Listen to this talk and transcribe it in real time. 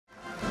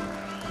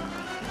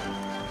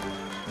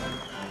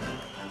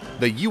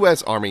The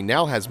U.S. Army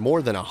now has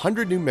more than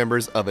 100 new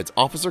members of its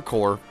officer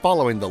corps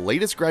following the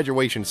latest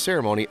graduation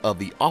ceremony of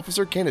the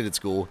Officer Candidate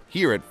School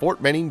here at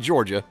Fort Benning,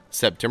 Georgia,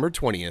 September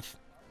 20th.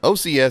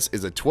 OCS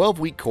is a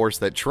 12-week course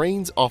that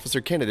trains officer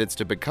candidates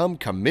to become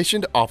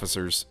commissioned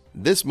officers.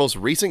 This most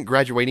recent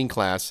graduating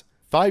class,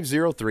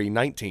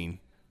 50319,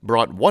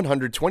 brought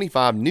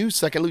 125 new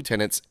second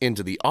lieutenants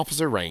into the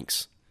officer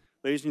ranks.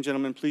 Ladies and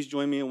gentlemen, please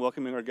join me in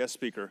welcoming our guest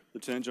speaker,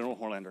 Lieutenant General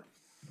Horlander.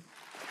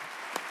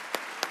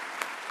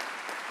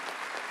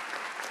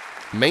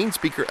 Main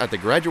speaker at the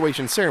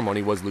graduation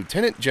ceremony was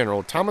Lieutenant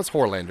General Thomas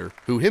Horlander,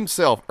 who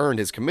himself earned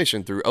his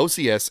commission through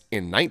OCS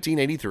in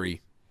 1983.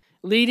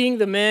 Leading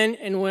the men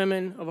and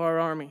women of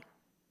our Army.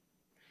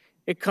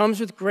 It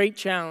comes with great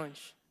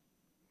challenge,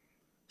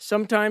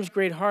 sometimes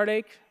great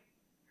heartache,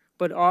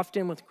 but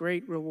often with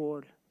great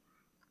reward.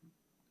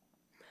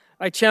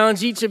 I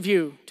challenge each of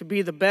you to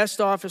be the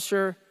best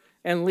officer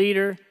and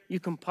leader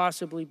you can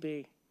possibly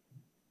be.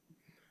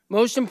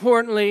 Most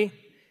importantly,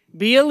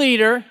 be a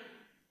leader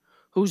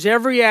whose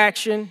every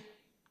action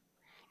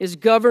is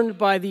governed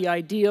by the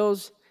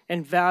ideals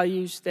and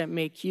values that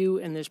make you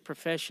and this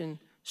profession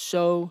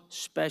so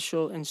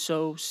special and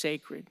so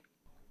sacred.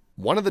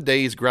 One of the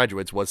day's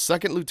graduates was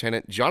Second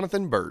Lieutenant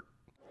Jonathan Burt.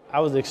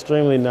 I was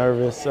extremely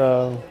nervous.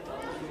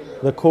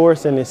 The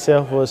course in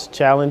itself was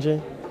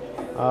challenging,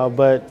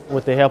 but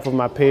with the help of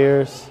my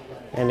peers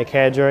and the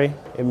cadre,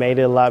 it made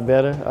it a lot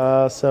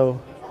better.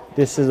 So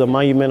this is a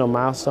monumental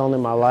milestone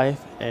in my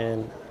life,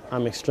 and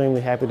I'm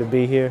extremely happy to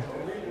be here.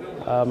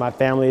 My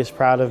family is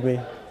proud of me,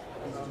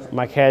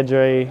 my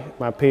cadre,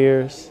 my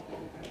peers,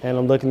 and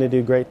I'm looking to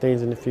do great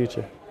things in the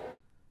future.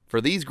 For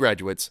these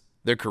graduates,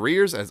 their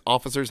careers as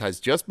officers has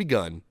just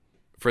begun.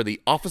 For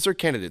the Officer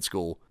Candidate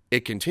School,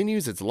 it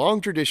continues its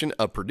long tradition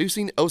of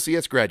producing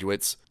OCS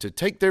graduates to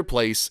take their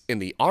place in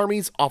the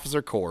Army's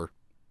Officer Corps.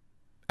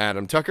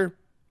 Adam Tucker,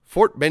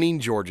 Fort Benning,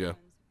 Georgia.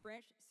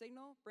 Branch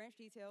Signal, Branch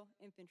Detail,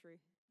 Infantry.